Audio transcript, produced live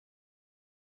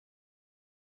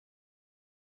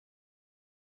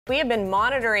We have been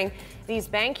monitoring these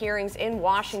bank hearings in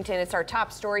Washington. It's our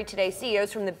top story today.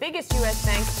 CEOs from the biggest U.S.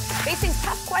 banks facing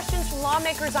tough questions from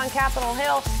lawmakers on Capitol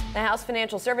Hill. The House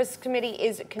Financial Services Committee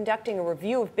is conducting a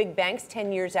review of big banks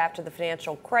 10 years after the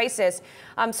financial crisis.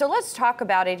 So let's talk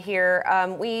about it here.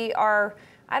 We are,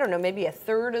 I don't know, maybe a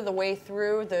third of the way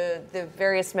through the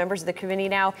various members of the committee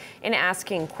now in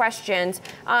asking questions.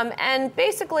 And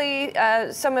basically,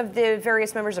 some of the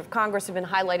various members of Congress have been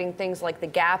highlighting things like the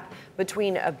gap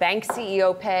between a bank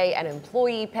CEO pay and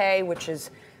employee pay, which is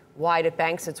wide at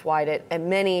banks, it's wide at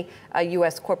many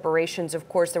U.S. corporations. Of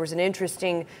course, there was an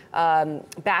interesting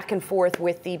back and forth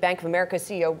with the Bank of America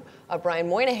CEO, Brian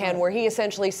Moynihan, where he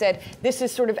essentially said this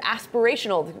is sort of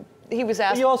aspirational. He was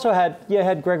asked. You also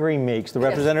had Gregory Meeks, the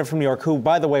representative from New York, who,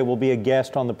 by the way, will be a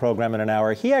guest on the program in an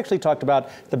hour. He actually talked about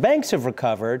the banks have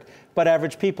recovered, but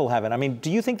average people haven't. I mean, do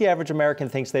you think the average American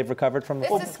thinks they've recovered from the?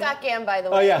 This is Scott Gamm, by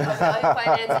the way, of Yahoo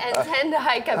Finance, and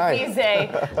Tendayi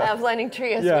Kapfidze of Lending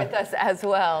Tree is with us as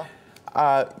well.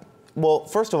 Well,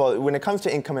 first of all, when it comes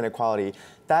to income inequality,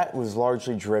 that was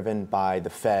largely driven by the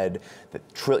Fed.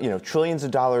 Trillions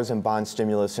of dollars in bond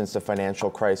stimulus since the financial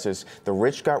crisis. The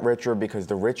rich got richer because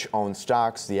the rich own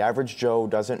stocks. The average Joe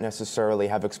doesn't necessarily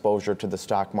have exposure to the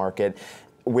stock market.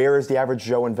 Where is the average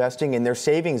Joe investing? In their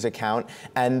savings account,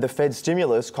 and the Fed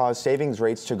stimulus caused savings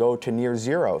rates to go to near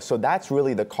zero. So that's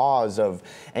really the cause of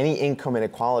any income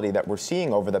inequality that we're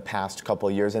seeing over the past couple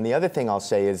of years. And the other thing I'll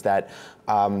say is that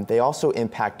they also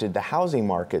impacted the housing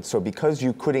market. So because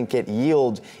you couldn't get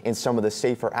yield in some of the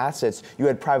safer assets, you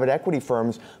had private equity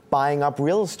firms buying up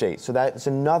real estate. So that's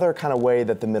another kind of way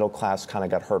that the middle class kind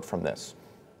of got hurt from this.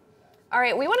 All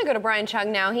right, we want to go to Brian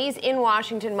Cheung now. He's in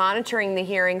Washington monitoring the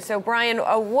hearing. So, Brian,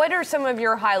 what are some of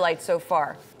your highlights so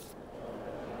far?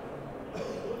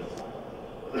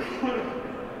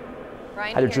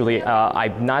 Hi there, Julie.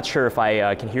 I'm not sure if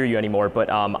I can hear you anymore, but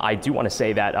I do want to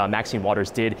say that Maxine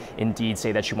Waters did indeed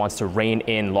say that she wants to rein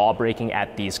in law breaking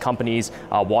at these companies.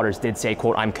 Waters did say,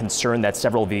 quote, "I'm concerned that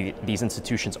several of these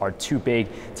institutions are too big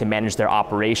to manage their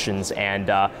operations." And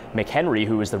McHenry,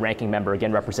 who is the ranking member,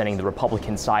 again representing the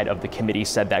Republican side of the committee,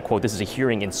 said that, quote, "This is a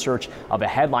hearing in search of a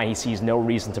headline. He sees no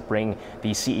reason to bring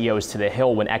these CEOs to the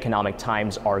Hill when economic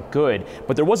times are good."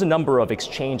 But there was a number of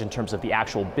exchange in terms of the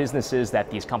actual businesses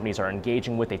that these companies are engaging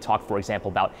with. They talked, for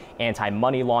example, about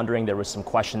anti-money laundering. There was some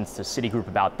questions to Citigroup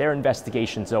about their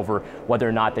investigations over whether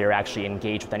or not they're actually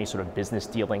engaged with any sort of business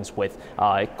dealings with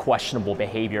questionable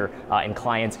behavior in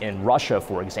clients in Russia,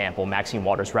 for example. Maxine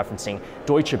Waters referencing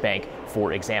Deutsche Bank,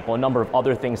 for example. A number of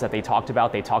other things that they talked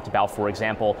about. They talked about, for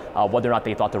example, whether or not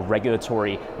they thought the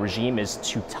regulatory regime is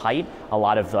too tight. A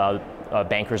lot of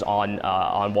bankers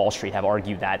on Wall Street have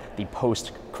argued that the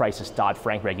post-crisis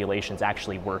Dodd-Frank regulations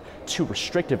actually were too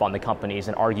restrictive on the companies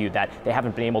and argued that they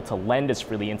haven't been able to lend as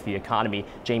freely into the economy.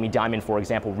 Jamie Dimon, for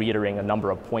example, reiterating a number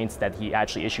of points that he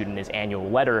actually issued in his annual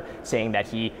letter, saying that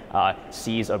he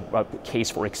sees a case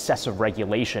for excessive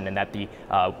regulation and that the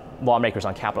lawmakers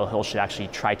on Capitol Hill should actually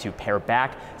try to pare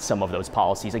back some of those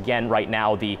policies. Again, right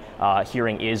now the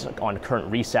hearing is on current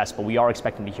recess, but we are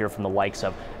expecting to hear from the likes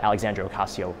of Alexandria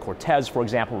Ocasio-Cortez, for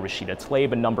example, Rashida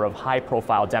Tlaib, a number of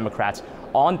high-profile Democrats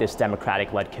on this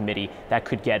Democratic-led committee that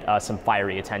could get some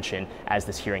fiery attention as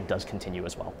this hearing does continue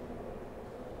as well.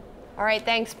 All right,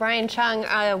 thanks, Brian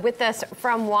Cheung, with us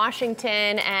from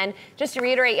Washington. And just to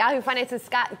reiterate, Yahoo Finance's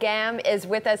Scott Gamm is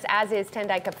with us, as is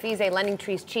Tendayi Kapfidze, Lending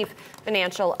Tree's chief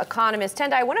financial economist.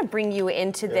 Tendayi, I want to bring you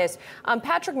into this.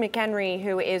 Patrick McHenry,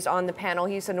 who is on the panel,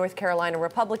 he's a North Carolina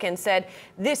Republican, said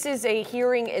this is a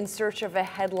hearing in search of a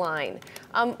headline.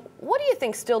 What do you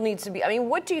think still needs to be? I mean,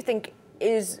 what do you think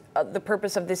is the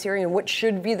purpose of this hearing, and what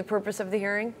should be the purpose of the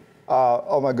hearing?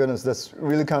 Oh my goodness, that's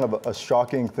really kind of a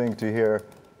shocking thing to hear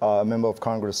a member of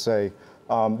Congress say.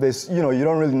 You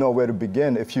don't really know where to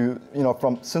begin. If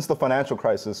since the financial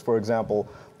crisis, for example,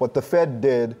 what the Fed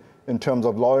did in terms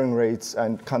of lowering rates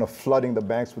and kind of flooding the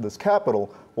banks with this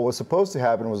capital, what was supposed to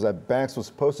happen was that banks were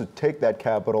supposed to take that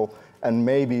capital and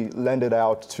maybe lend it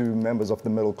out to members of the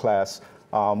middle class.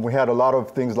 We had a lot of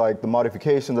things like the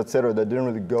modifications, et cetera, that didn't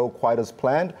really go quite as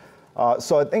planned.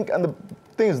 So I think, and the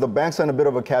thing is, the banks are in a bit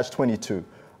of a catch-22.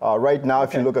 Right now,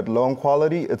 if you look at loan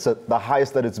quality, it's at the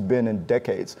highest that it's been in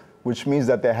decades, which means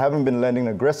that they haven't been lending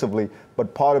aggressively,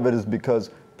 but part of it is because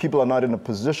people are not in a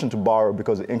position to borrow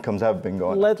because the incomes have been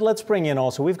going up. Let's bring in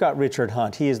also, we've got Richard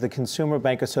Hunt. He is the Consumer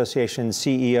Bank Association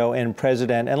CEO and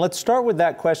president. And let's start with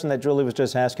that question that Julie was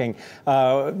just asking,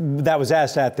 that was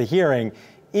asked at the hearing.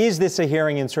 Is this a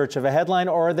hearing in search of a headline,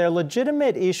 or are there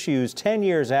legitimate issues 10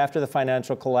 years after the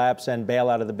financial collapse and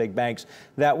bailout of the big banks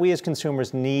that we as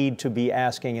consumers need to be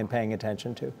asking and paying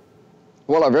attention to?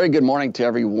 Well, a very good morning to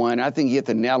everyone. I think you hit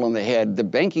the nail on the head. The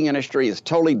banking industry is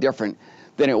totally different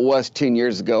than it was 10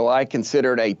 years ago. I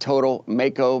consider it a total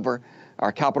makeover.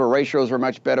 Our capital ratios are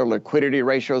much better. Liquidity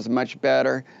ratios are much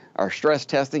better. Our stress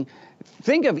testing.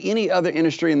 Think of any other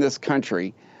industry in this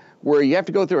country where you have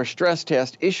to go through a stress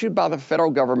test issued by the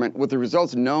federal government with the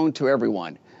results known to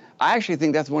everyone. I actually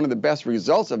think that's one of the best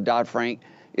results of Dodd-Frank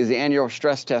is the annual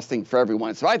stress testing for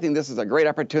everyone. So I think this is a great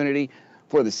opportunity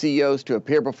for the CEOs to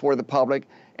appear before the public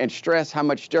and stress how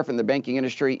much different the banking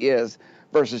industry is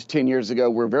versus 10 years ago.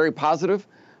 We're very positive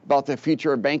about the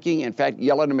future of banking. In fact,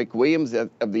 Yellen McWilliams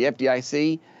of the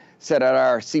FDIC said at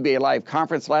our CBA Live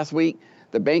conference last week,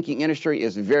 the banking industry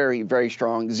is very, very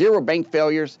strong. 0 bank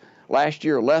failures last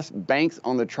year, less banks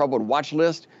on the troubled watch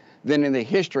list than in the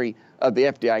history of the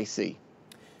FDIC.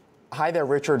 Hi there,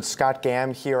 Richard. Scott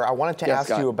Gamm here. I wanted to ask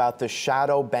Scott. you about the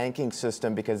shadow banking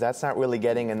system because that's not really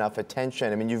getting enough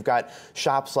attention. I mean, you've got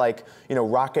shops like,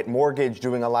 Rocket Mortgage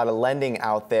doing a lot of lending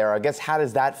out there. I guess how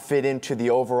does that fit into the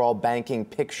overall banking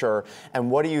picture?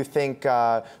 And what do you think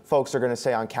folks are going to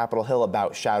say on Capitol Hill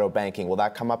about shadow banking? Will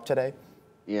that come up today?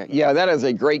 Yeah, that is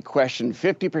a great question.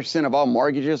 50% of all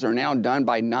mortgages are now done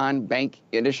by non-bank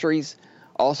industries.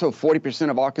 Also, 40%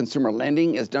 of all consumer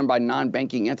lending is done by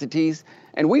non-banking entities.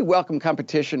 And we welcome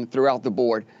competition throughout the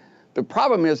board. The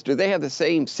problem is, do they have the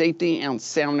same safety and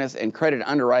soundness and credit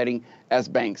underwriting as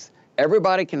banks?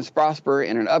 Everybody can prosper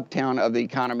in an uptown of the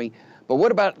economy, but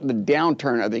what about the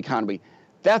downturn of the economy?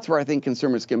 That's where I think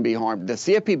consumers can be harmed. The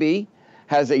CFPB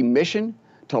has a mission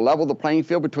to level the playing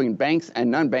field between banks and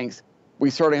non-banks. We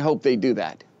certainly hope they do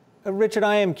that. Richard,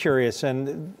 I am curious,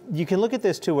 and you can look at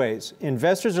this 2 ways.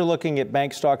 Investors are looking at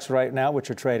bank stocks right now,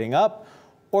 which are trading up,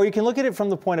 or you can look at it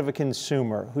from the point of a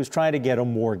consumer who's trying to get a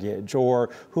mortgage or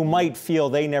who might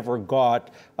feel they never got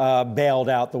bailed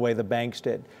out the way the banks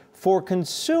did. For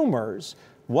consumers,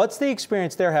 what's the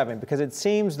experience they're having? Because it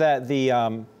seems that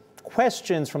the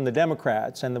questions from the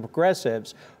Democrats and the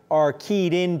progressives are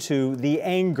keyed into the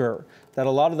anger that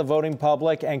a lot of the voting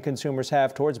public and consumers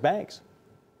have towards banks.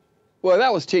 Well,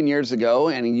 that was 10 years ago,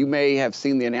 and you may have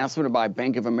seen the announcement by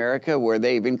Bank of America where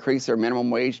they've increased their minimum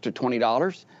wage to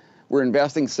 $20. We're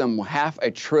investing some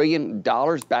 $500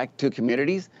 billion back to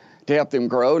communities to help them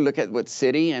grow. Look at what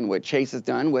Citi and what Chase has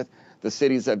done with the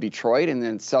cities of Detroit and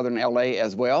then Southern LA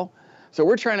as well. So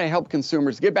we're trying to help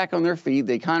consumers get back on their feet.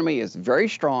 The economy is very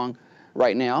strong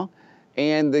right now.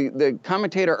 And the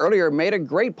commentator earlier made a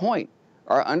great point.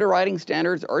 Our underwriting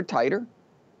standards are tighter.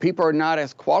 People are not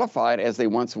as qualified as they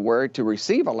once were to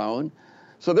receive a loan.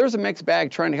 So there's a mixed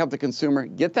bag trying to help the consumer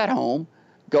get that home,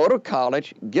 go to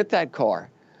college, get that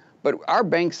car. But our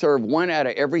banks serve 1 out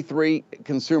of every 3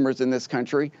 consumers in this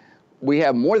country. We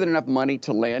have more than enough money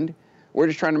to lend. We're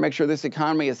just trying to make sure this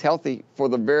economy is healthy for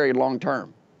the very long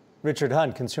term. Richard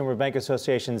Hunt, Consumer Bank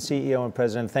Association CEO and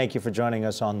President, thank you for joining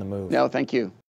us on The Move. No, thank you.